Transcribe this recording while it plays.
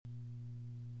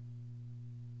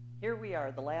Here we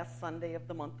are, the last Sunday of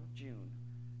the month of June.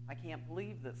 I can't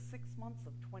believe that 6 months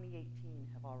of 2018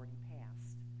 have already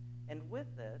passed. And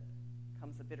with it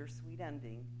comes a bittersweet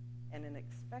ending and an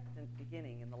expectant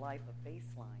beginning in the life of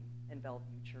Baseline and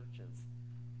Bellevue churches.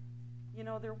 You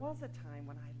know, there was a time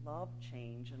when I loved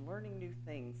change and learning new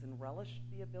things and relished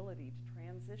the ability to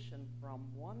transition from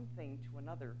one thing to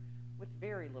another with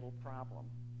very little problem.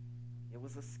 It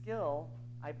was a skill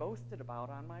I boasted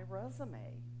about on my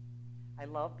resume. I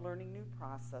loved learning new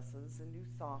processes and new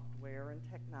software and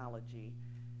technology.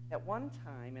 At one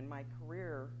time in my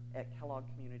career at Kellogg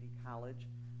Community College,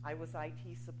 I was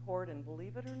IT support, and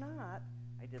believe it or not,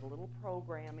 I did a little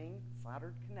programming,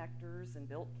 soldered connectors and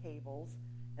built cables,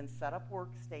 and set up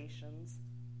workstations,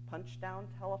 punched down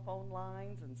telephone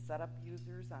lines, and set up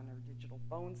users on our digital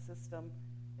phone system,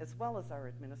 as well as our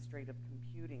administrative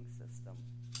computing system.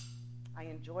 I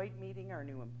enjoyed meeting our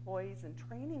new employees and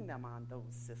training them on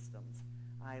those systems.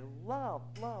 I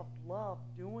loved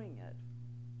doing it.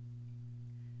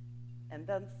 And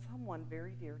then someone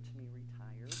very dear to me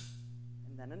retired,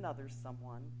 and then another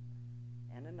someone,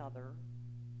 and another,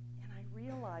 and I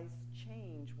realized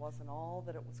change wasn't all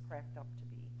that it was cracked up to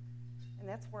be. And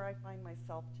that's where I find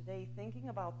myself today, thinking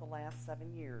about the last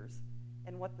 7 years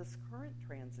and what this current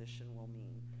transition will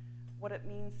mean, what it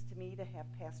means to me to have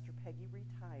Pastor Peggy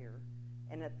retire,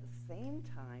 and at the same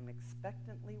time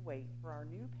expectantly wait for our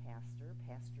new pastor,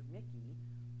 Pastor Mickey,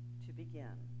 to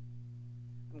begin.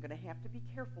 I'm going to have to be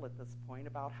careful at this point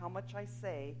about how much I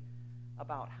say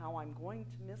about how I'm going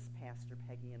to miss Pastor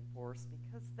Peggy and Force,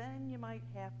 because then you might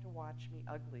have to watch me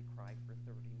ugly cry for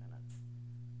 30 minutes.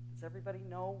 Does everybody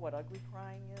know what ugly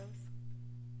crying is?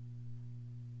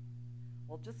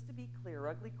 Well, just to be clear,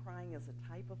 ugly crying is a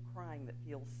type of crying that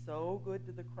feels so good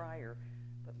to the crier,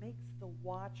 but makes the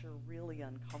watcher really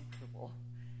uncomfortable.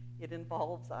 It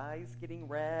involves eyes getting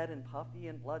red and puffy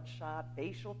and bloodshot,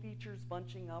 facial features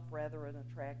bunching up rather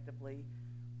unattractively,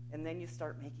 and then you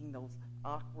start making those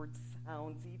awkward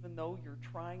sounds even though you're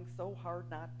trying so hard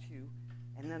not to,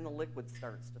 and then the liquid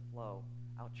starts to flow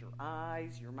out your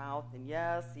eyes, your mouth, and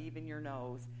yes, even your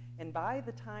nose. And by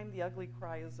the time the ugly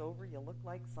cry is over, you look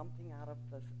like something out of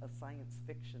a science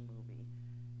fiction movie.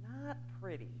 Not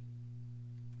pretty.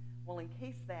 Well, in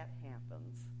case that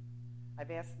happens, I've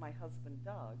asked my husband,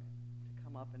 Doug, to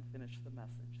come up and finish the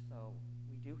message. So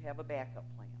we do have a backup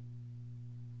plan.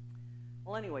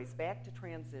 Well, anyways, back to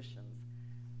transitions.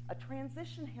 A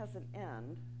transition has an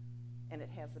end, and it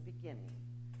has a beginning.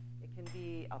 It can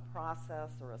be a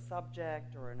process or a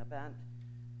subject or an event.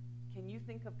 Can you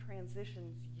think of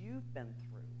transitions you've been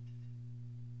through?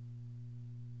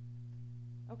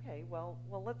 Okay, well,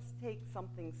 let's take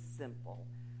something simple.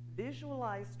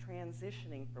 Visualize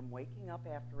transitioning from waking up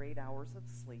after 8 hours of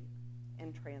sleep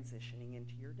and transitioning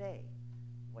into your day.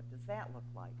 What does that look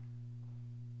like?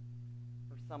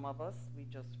 For some of us, we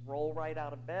just roll right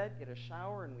out of bed, get a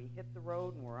shower, and we hit the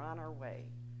road and we're on our way.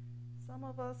 Some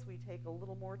of us, we take a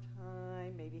little more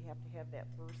time, maybe have to have that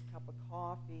first cup of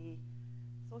coffee.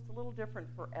 So it's a little different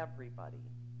for everybody.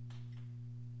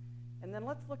 And then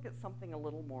let's look at something a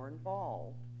little more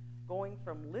involved. Going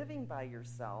from living by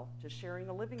yourself to sharing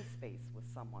a living space with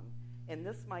someone. And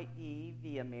this might be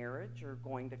via marriage or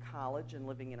going to college and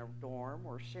living in a dorm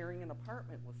or sharing an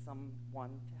apartment with someone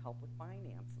to help with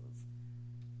finances.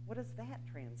 What does that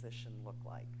transition look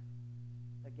like?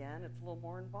 Again, it's a little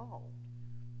more involved.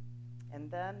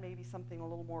 And then maybe something a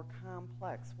little more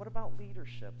complex. What about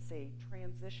leadership? Say,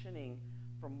 transitioning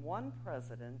from one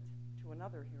president to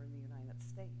another here in the United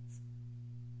States.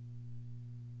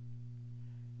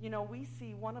 You know, we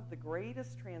see one of the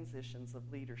greatest transitions of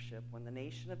leadership when the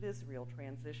nation of Israel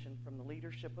transitioned from the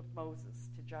leadership of Moses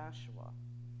to Joshua.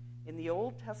 In the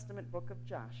Old Testament book of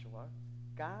Joshua,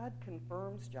 God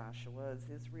confirms Joshua as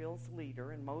Israel's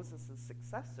leader and Moses'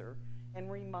 successor,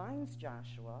 and reminds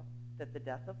Joshua that the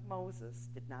death of Moses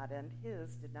did not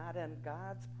end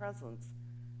God's presence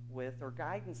with or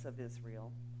guidance of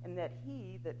Israel, and that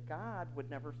God would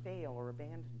never fail or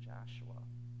abandon Joshua.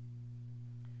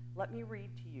 Let me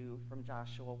read to you from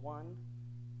Joshua 1,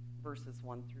 verses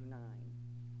 1 through 9.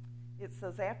 It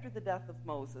says, after the death of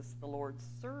Moses, the Lord's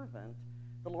servant,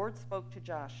 the Lord spoke to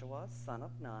Joshua, son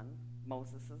of Nun,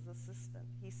 Moses' assistant.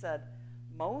 He said,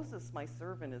 Moses, my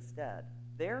servant, is dead.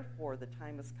 Therefore, the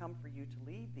time has come for you to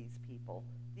lead these people,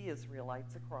 the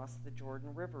Israelites, across the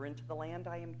Jordan River into the land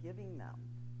I am giving them.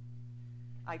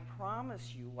 I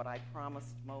promise you what I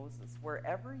promised Moses.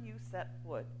 Wherever you set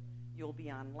foot, you'll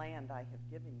be on land I have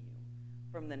given you,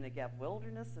 from the Negev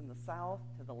wilderness in the south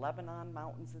to the Lebanon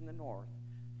mountains in the north,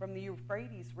 from the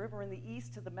Euphrates River in the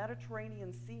east to the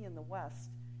Mediterranean Sea in the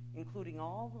west, including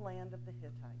all the land of the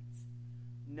Hittites.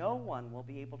 No one will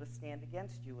be able to stand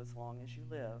against you as long as you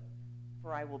live,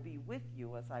 for I will be with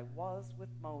you as I was with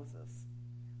Moses.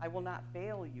 I will not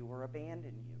fail you or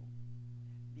abandon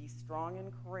you. Be strong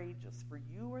and courageous, for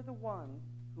you are the one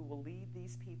who will lead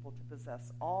these people to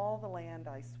possess all the land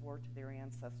I swore to their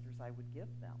ancestors I would give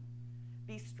them.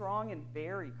 Be strong and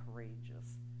very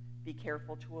courageous. Be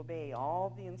careful to obey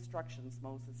all the instructions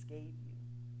Moses gave you.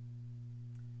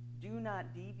 Do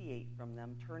not deviate from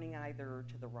them, turning either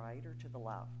to the right or to the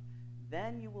left.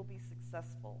 Then you will be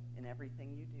successful in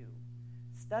everything you do.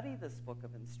 Study this book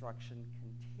of instruction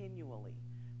continually.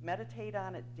 Meditate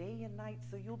on it day and night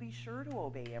so you'll be sure to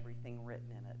obey everything written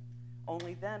in it.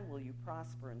 Only then will you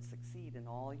prosper and succeed in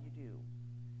all you do.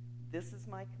 This is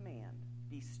my command.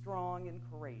 Be strong and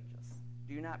courageous.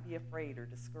 Do not be afraid or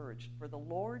discouraged, for the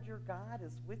Lord your God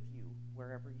is with you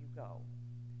wherever you go.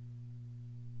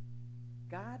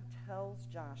 God tells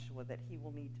Joshua that he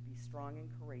will need to be strong and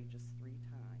courageous 3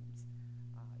 times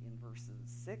in verses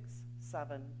 6,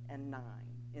 7, and 9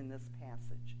 in this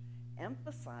passage,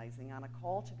 emphasizing on a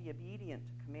call to be obedient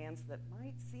to commands that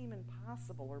might seem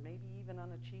impossible or maybe even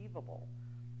unachievable.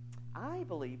 I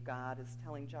believe God is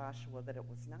telling Joshua that it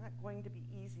was not going to be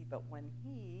easy, but when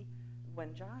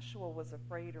Joshua was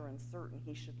afraid or uncertain,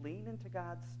 he should lean into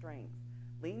God's strength,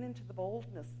 lean into the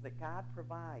boldness that God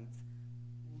provides,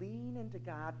 lean into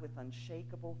God with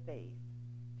unshakable faith.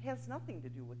 It has nothing to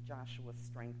do with Joshua's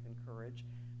strength and courage,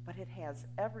 but it has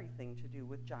everything to do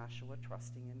with Joshua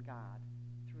trusting in God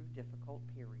through difficult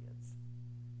periods.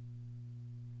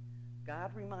 God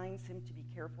reminds him to be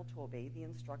careful to obey the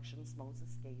instructions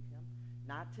Moses gave him,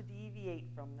 not to deviate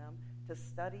from them, to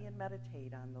study and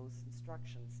meditate on those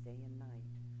instructions day and night.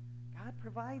 God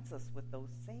provides us with those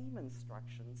same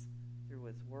instructions through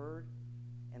his word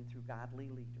and through godly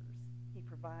leaders. He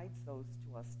provides those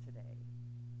to us today.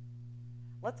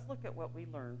 Let's look at what we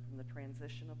learned from the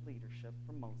transition of leadership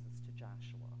from Moses to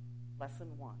Joshua. Lesson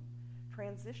 1.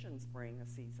 Transitions bring a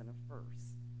season of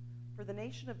firsts. For the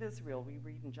nation of Israel, we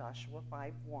read in Joshua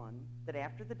 5:1 that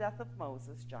after the death of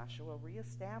Moses, Joshua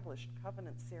reestablished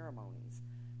covenant ceremonies,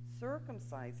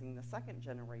 circumcising the second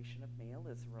generation of male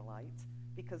Israelites,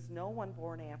 because no one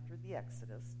born after the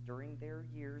Exodus during their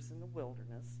years in the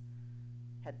wilderness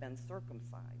had been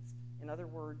circumcised. In other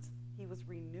words, he was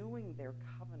renewing their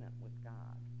covenant with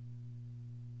God.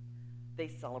 They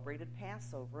celebrated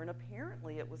Passover, and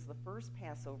apparently it was the first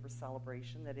Passover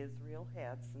celebration that Israel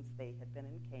had since they had been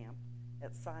encamped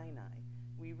at Sinai.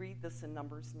 We read this in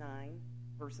Numbers 9,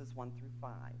 verses 1 through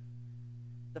 5.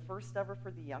 The first ever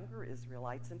for the younger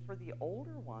Israelites, and for the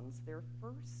older ones, their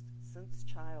first since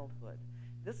childhood.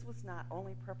 This was not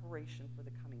only preparation for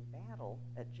the coming battle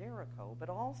at Jericho, but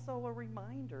also a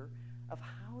reminder of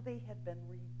how they had been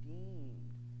redeemed.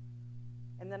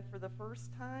 And then for the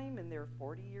first time in their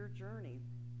 40-year journey,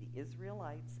 the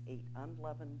Israelites ate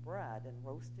unleavened bread and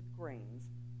roasted grains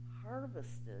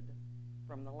harvested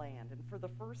from the land. And for the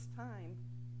first time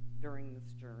during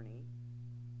this journey,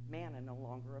 manna no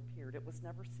longer appeared. It was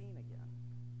never seen again.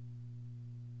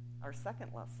 Our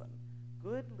second lesson,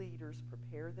 good leaders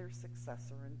prepare their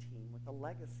successor and team with a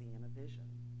legacy and a vision.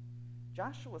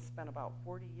 Joshua spent about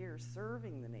 40 years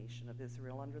serving the nation of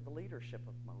Israel under the leadership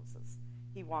of Moses.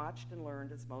 He watched and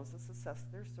learned as Moses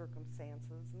assessed their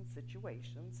circumstances and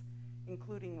situations,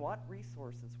 including what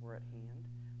resources were at hand,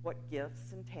 what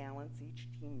gifts and talents each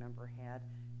team member had,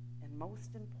 and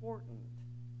most important,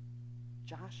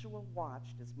 Joshua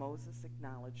watched as Moses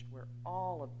acknowledged where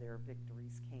all of their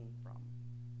victories came from: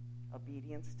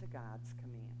 obedience to God's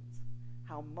commands.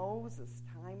 How Moses,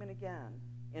 time and again,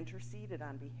 interceded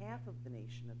on behalf of the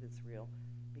nation of Israel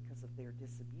because of their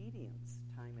disobedience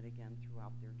time and again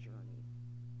throughout their journey.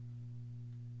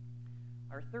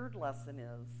 Our third lesson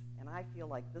is, and I feel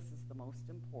like this is the most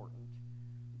important,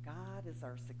 God is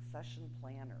our succession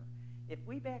planner. If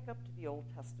we back up to the Old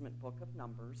Testament book of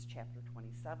Numbers, chapter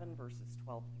 27, verses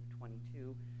 12 through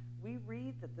 22, we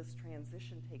read that this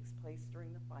transition takes place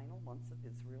during the final months of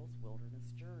Israel's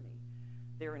wilderness journey.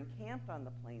 They're encamped on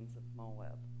the plains of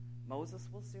Moab. Moses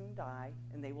will soon die,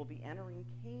 and they will be entering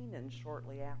Canaan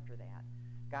shortly after that.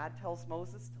 God tells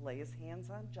Moses to lay his hands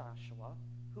on Joshua,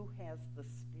 who has the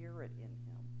Spirit in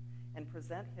him, and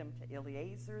present him to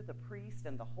Eleazar the priest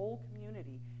and the whole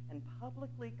community, and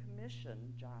publicly commission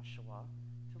Joshua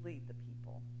to lead the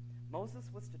people. Moses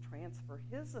was to transfer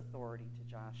his authority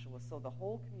to Joshua so the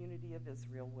whole community of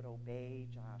Israel would obey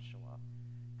Joshua.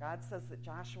 God says that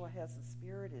Joshua has the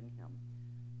Spirit in him.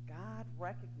 God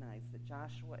recognized that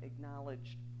Joshua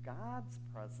acknowledged God's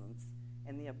presence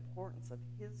and the importance of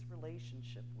his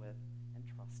relationship with and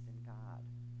trust in God.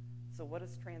 So what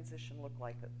does transition look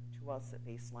like to us at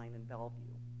Baseline in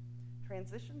Bellevue?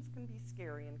 Transitions can be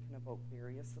scary and can evoke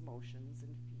various emotions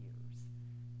and fears.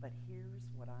 But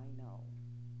here's what I know.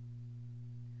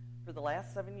 For the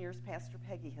last 7 years, Pastor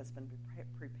Peggy has been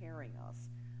preparing us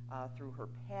through her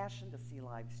passion to see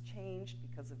lives changed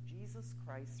because of Jesus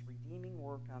Christ's redeeming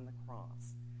work on the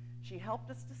cross. She helped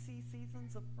us to see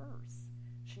seasons of firsts.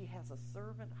 She has a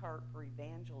servant heart for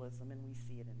evangelism, and we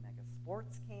see it in Mega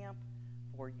Sports Camp,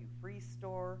 For You Free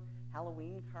Store,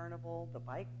 Halloween Carnival, the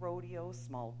Bike Rodeo,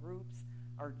 small groups,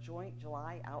 our joint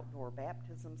July outdoor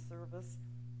baptism service,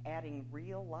 adding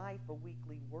Real Life, a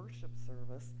weekly worship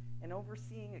service, and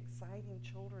overseeing exciting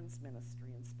children's ministry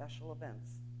and special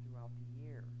events throughout the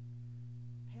year.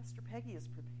 Pastor Peggy has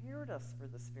prepared us for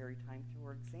this very time through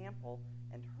her example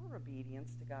and her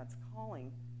obedience to God's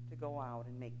calling to go out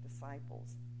and make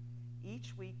disciples.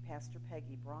 Each week, Pastor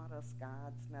Peggy brought us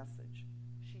God's message.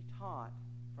 She taught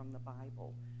from the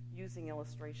Bible, using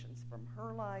illustrations from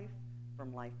her life,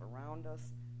 from life around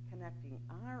us, connecting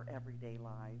our everyday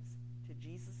lives to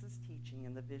Jesus' teaching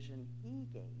and the vision he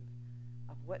gave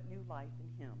of what new life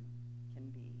in him can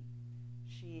be.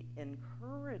 She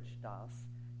encouraged us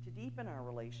to deepen our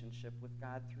relationship with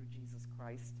God through Jesus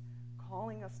Christ,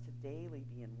 calling us to daily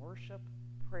be in worship,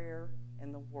 prayer,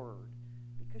 and the Word,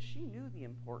 because she knew the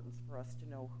importance for us to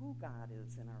know who God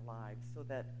is in our lives so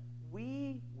that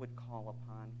we would call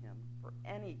upon him for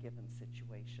any given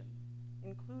situation,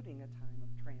 including a time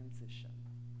of transition.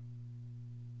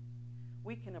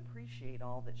 We can appreciate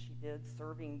all that she did,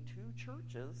 serving 2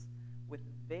 churches with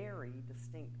very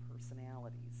distinct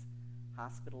personalities.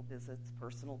 Hospital visits,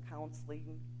 personal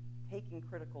counseling, taking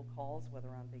critical calls, whether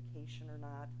on vacation or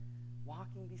not,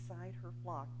 walking beside her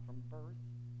flock from birth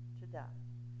to death.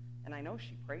 And I know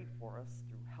she prayed for us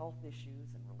through health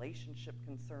issues and relationship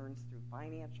concerns, through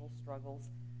financial struggles.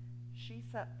 She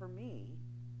set for me,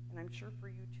 and I'm sure for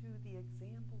you too, the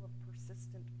example of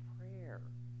persistent prayer.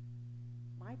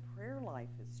 My prayer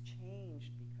life has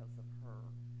changed because of her.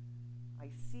 I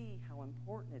see how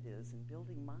important it is in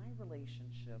building my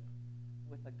relationship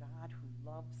with a God who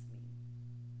loves me.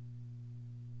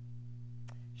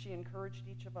 She encouraged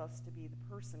each of us to be the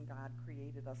person God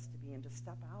created us to be and to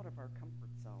step out of our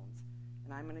comfort zones.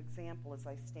 And I'm an example as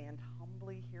I stand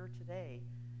humbly here today.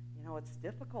 You know, it's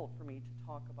difficult for me to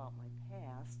talk about my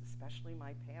past, especially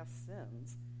my past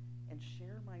sins, and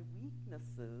share my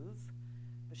weaknesses.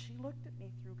 But she looked at me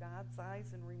through God's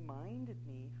eyes and reminded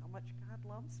me how much God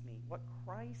loves me, what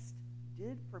Christ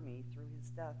did for me through his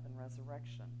death and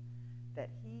resurrection, that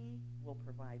he will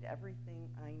provide everything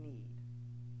I need.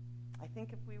 I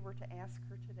think if we were to ask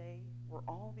her today, were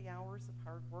all the hours of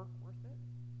hard work worth it?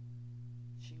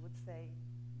 She would say,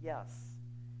 yes,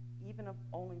 even if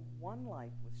only one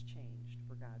life was changed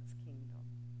for God's kingdom.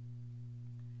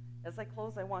 As I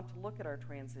close, I want to look at our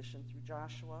transition through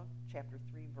Joshua chapter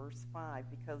 3, verse 5,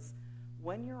 because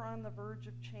when you're on the verge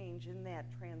of change in that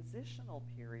transitional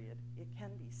period, it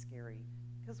can be scary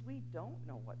because we don't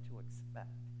know what to expect.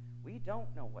 We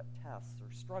don't know what tests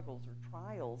or struggles or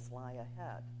trials lie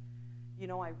ahead. You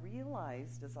know, I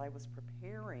realized as I was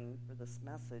preparing for this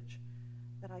message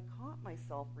that I caught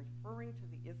myself referring to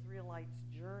the Israelites'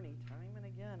 journey time and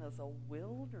again as a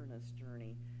wilderness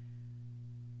journey.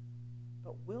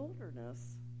 But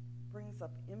wilderness brings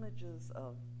up images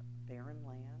of barren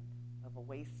land, of a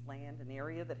wasteland, an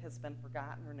area that has been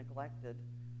forgotten or neglected.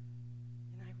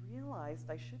 And I realized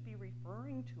I should be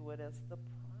referring to it as the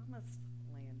promised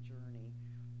land journey,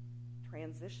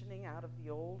 transitioning out of the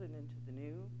old and into the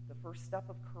new, the first step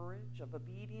of courage, of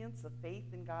obedience, of faith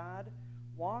in God,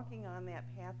 walking on that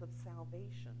path of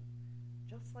salvation,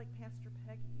 just like Pastor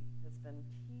Peggy has been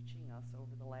teaching us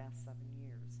over the last 7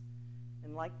 years.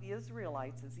 And like the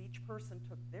Israelites, as each person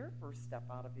took their first step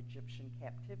out of Egyptian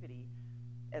captivity,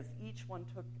 as each one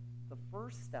took the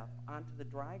first step onto the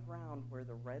dry ground where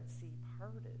the Red Sea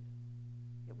parted,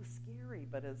 it was scary,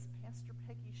 but as Pastor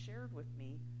Peggy shared with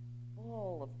me,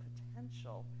 full of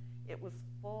potential. It was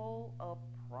full of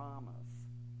promise.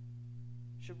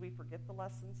 Should we forget the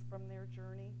lessons from their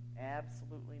journey?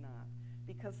 Absolutely not.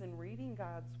 Because in reading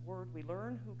God's Word, we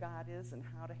learn who God is and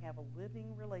how to have a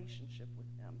living relationship with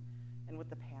him and what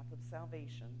the path of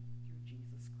salvation through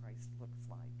Jesus Christ looks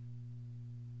like.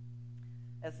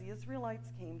 As the Israelites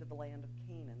came to the land of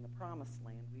Canaan, the promised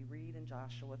land, we read in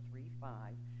Joshua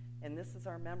 3:5, and this is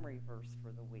our memory verse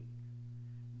for the week.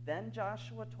 Then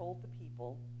Joshua told the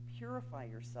people, "Purify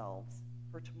yourselves,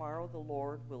 for tomorrow the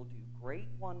Lord will do great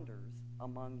wonders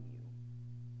among you."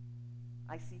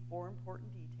 I see 4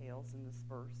 important details in this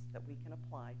verse that we can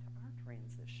apply to our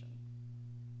transition.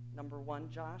 Number 1,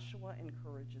 Joshua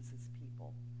encourages his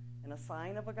people. And a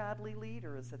sign of a godly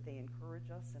leader is that they encourage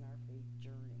us in our faith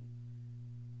journey.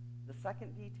 The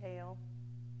second detail,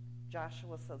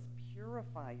 Joshua says,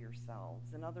 purify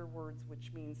yourselves. In other words,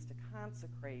 which means to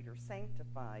consecrate or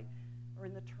sanctify, or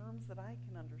in the terms that I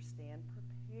can understand,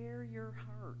 prepare your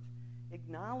heart.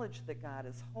 Acknowledge that God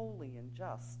is holy and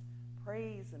just.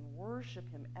 Praise and worship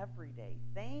him every day.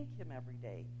 Thank him every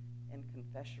day, and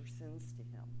confess your sins to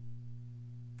him.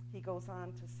 He goes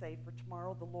on to say, for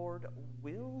tomorrow the Lord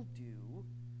will do.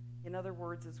 In other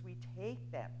words, as we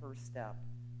take that first step,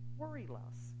 worry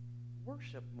less,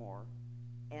 worship more,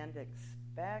 and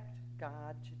expect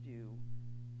God to do,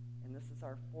 and this is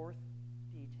our fourth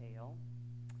detail,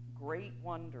 great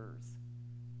wonders.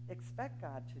 Expect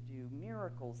God to do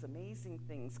miracles, amazing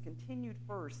things, continued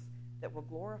first that will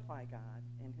glorify God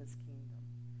and his kingdom.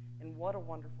 And what a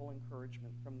wonderful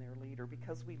encouragement from their leader,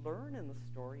 because we learn in the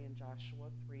story in Joshua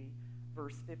 3,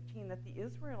 verse 15, that the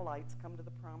Israelites come to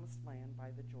the promised land by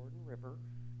the Jordan River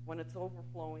when it's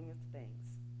overflowing its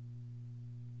banks.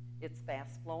 It's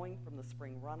fast flowing from the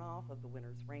spring runoff of the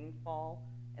winter's rainfall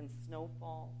and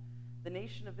snowfall. The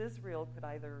nation of Israel could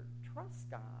either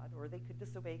trust God or they could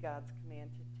disobey God's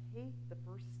command to take the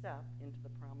first step into the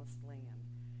promised land,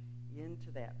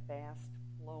 into that fast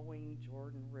flowing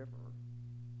Jordan River.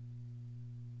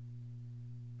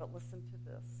 But listen to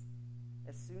this.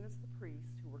 As soon as the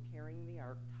priests who were carrying the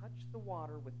ark touched the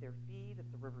water with their feet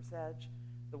at the river's edge,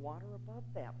 the water above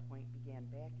that point began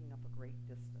backing up a great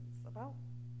distance, about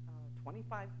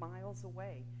 25 miles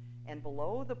away, and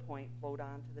below the point flowed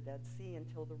on to the Dead Sea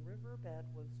until the riverbed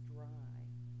was dry.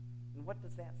 And what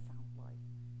does that sound like?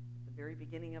 At the very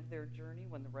beginning of their journey,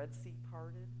 when the Red Sea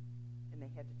parted and they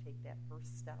had to take that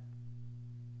first step.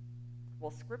 Well,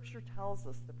 Scripture tells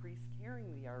us the priests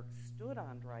carrying the ark stood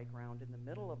on dry ground in the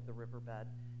middle of the riverbed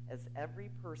as every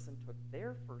person took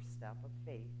their first step of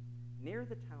faith near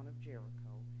the town of Jericho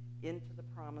into the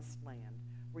promised land,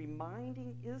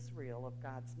 reminding Israel of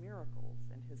God's miracles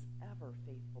and his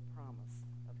ever-faithful promise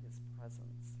of his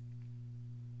presence.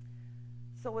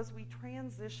 So as we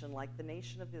transition, like the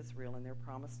nation of Israel in their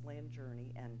promised land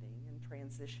journey ending and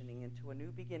transitioning into a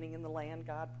new beginning in the land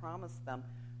God promised them,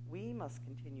 we must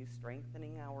continue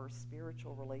strengthening our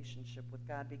spiritual relationship with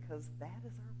God, because that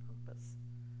is our purpose.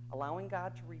 Allowing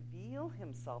God to reveal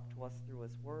himself to us through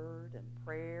his word and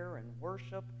prayer and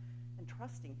worship, and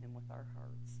trusting him with our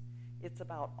hearts. It's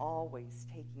about always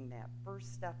taking that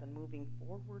first step and moving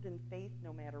forward in faith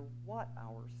no matter what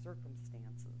our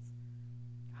circumstances.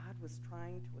 God was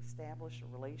trying to establish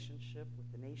a relationship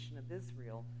with the nation of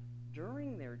Israel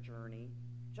during their journey,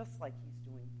 just like he's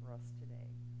doing for us today.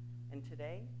 And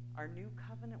today, our new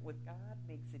covenant with God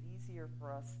makes it easier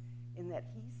for us in that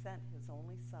he sent his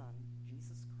only Son,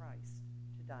 Jesus Christ,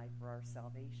 to die for our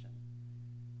salvation,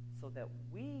 so that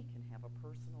we can have a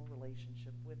personal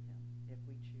relationship with him if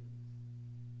we choose.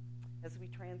 As we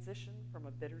transition from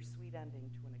a bittersweet ending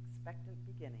to an expectant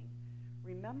beginning,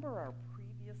 remember our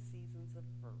previous seasons of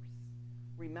firsts.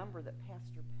 Remember that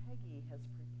Pastor Peggy has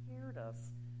prepared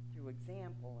us through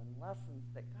example and lessons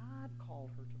that God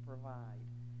called her to provide.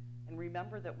 And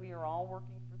remember that we are all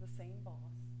working for the same boss.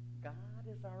 God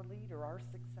is our leader, our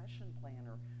succession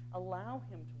planner. Allow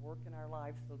him to work in our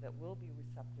lives so that we'll be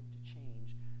receptive to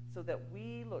change, so that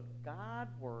we look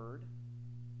Godward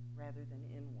rather than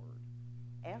inward.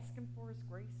 Ask him for his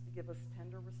grace to give us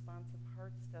tender, responsive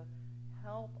hearts to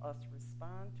help us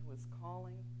respond to his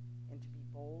calling and to be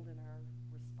bold in our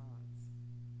response.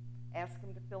 Ask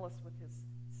him to fill us with his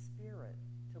Spirit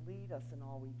to lead us in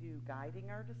all we do,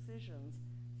 guiding our decisions,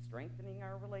 strengthening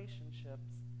our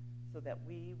relationships, so that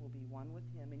we will be one with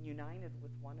him and united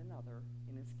with one another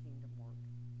in his kingdom work.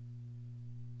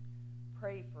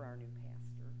 Pray for our new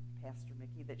pastor, Pastor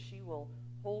Mickey, that she will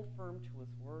hold firm to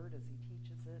his word as he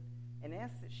teaches it, and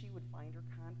ask that she would find her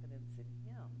confidence in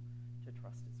him to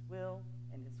trust his will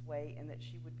and his way, and that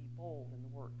she would be bold in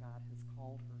the work God has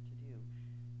called her to do.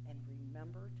 And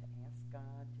remember to ask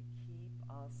God to keep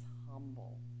us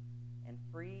humble and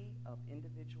free of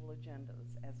individual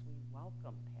agendas as we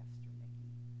welcome Pastor Mickey.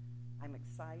 I'm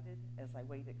excited as I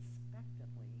wait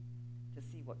expectantly to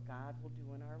see what God will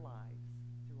do in our lives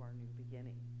through our new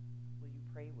beginning. Will you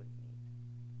pray with me?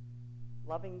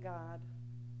 Loving God,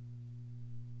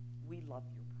 we love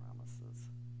your promises,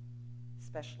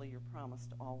 especially your promise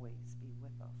to always be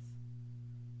with us,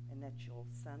 and that you'll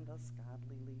send us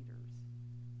godly leaders.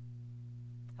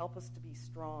 Help us to be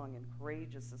strong and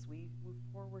courageous as we move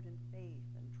forward in faith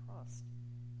and trust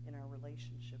in our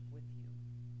relationship with you.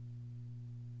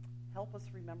 Help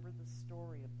us remember the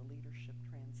story of the leadership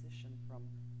transition from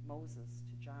Moses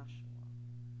to Joshua.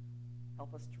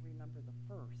 Help us to remember the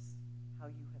first, how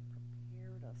you have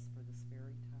prepared us for this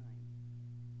very time,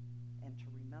 and to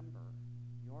remember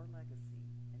your legacy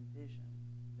and vision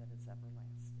that is everlasting.